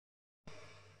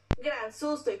Gran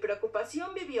susto y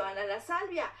preocupación vivió Ana la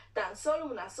Salvia tan solo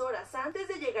unas horas antes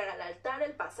de llegar al altar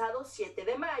el pasado 7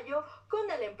 de mayo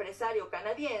con el empresario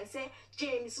canadiense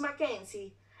James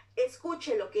Mackenzie.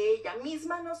 Escuche lo que ella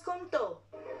misma nos contó.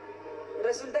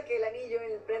 Resulta que el anillo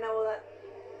en plena boda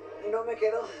no me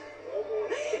quedó.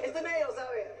 Esto nadie lo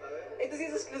sabe. Esto sí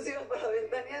es exclusivo para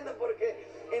Ventaneando porque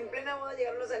en plena boda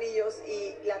llegaron los anillos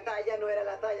y la talla no era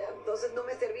la talla. Entonces no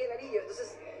me servía el anillo.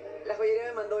 Entonces la joyería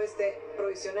me mandó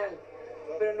provisional.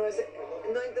 Pero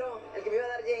no entró. El que me iba a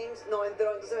dar James no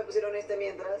entró. Entonces me pusieron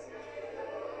mientras.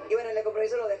 Y bueno, el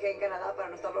compromiso lo dejé en Canadá para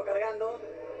no estarlo cargando.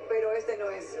 Pero no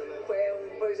es. Fue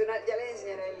un provisional. Ya le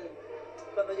enseñaré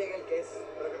cuando llegue el que es.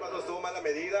 ¿Pero qué pasó? ¿Estuvo mal la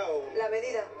medida o...? La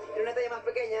medida. Era una talla más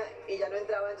pequeña y ya no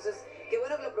entraba. Entonces, qué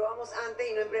bueno que lo probamos antes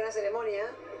y no en plena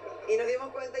ceremonia. Y nos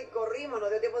dimos cuenta y corrimos. Nos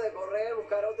dio tiempo de correr,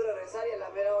 buscar otro, regresar y a la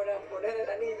mera hora poner el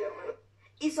anillo.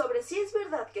 Y sobre si es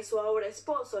verdad que su ahora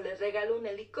esposo le regaló un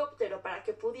helicóptero para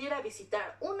que pudiera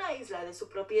visitar una isla de su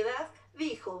propiedad,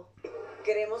 dijo: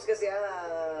 queremos que sea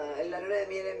la luna de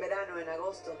miel en verano, en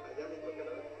agosto.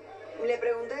 Le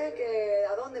pregunté que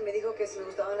a dónde, me dijo que si me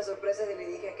gustaban las sorpresas y le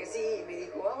dije que sí, y me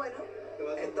dijo, bueno,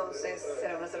 entonces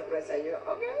será una sorpresa. Y yo,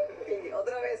 ok, y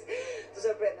otra vez, tú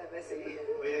sorpréndeme, sí.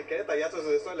 Oye, qué detallazos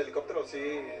es esto del helicóptero,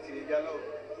 sí, ya lo...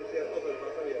 Sí, es cierto, pero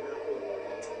vas a viajar.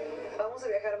 Vamos a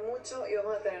viajar mucho y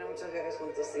vamos a tener muchos viajes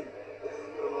juntos, sí.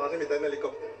 Pero me vas a invitar en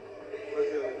helicóptero.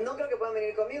 No creo que puedan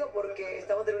venir conmigo porque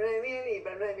estamos de luna de miel y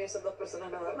para luna de miel son 2 personas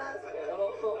nada más.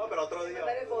 No, pero otro día.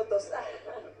 Daré fotos.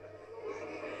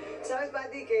 Sabes,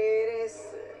 Patti, que eres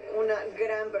una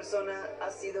gran persona,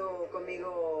 has sido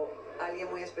conmigo alguien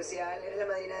muy especial, eres la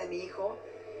madrina de mi hijo.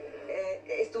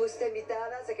 Estuviste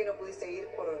invitada, sé que no pudiste ir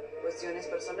por cuestiones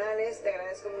personales, te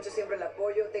agradezco mucho siempre el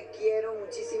apoyo, te quiero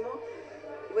muchísimo.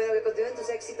 Bueno, que continúen tus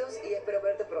éxitos y espero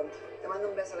verte pronto. Te mando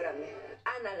un beso grande.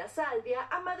 Ana la Salvia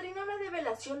amadrinó la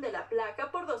develación de la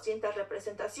placa por 200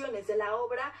 representaciones de la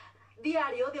obra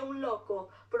Diario de un Loco,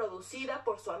 producida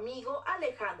por su amigo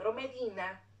Alejandro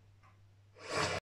Medina.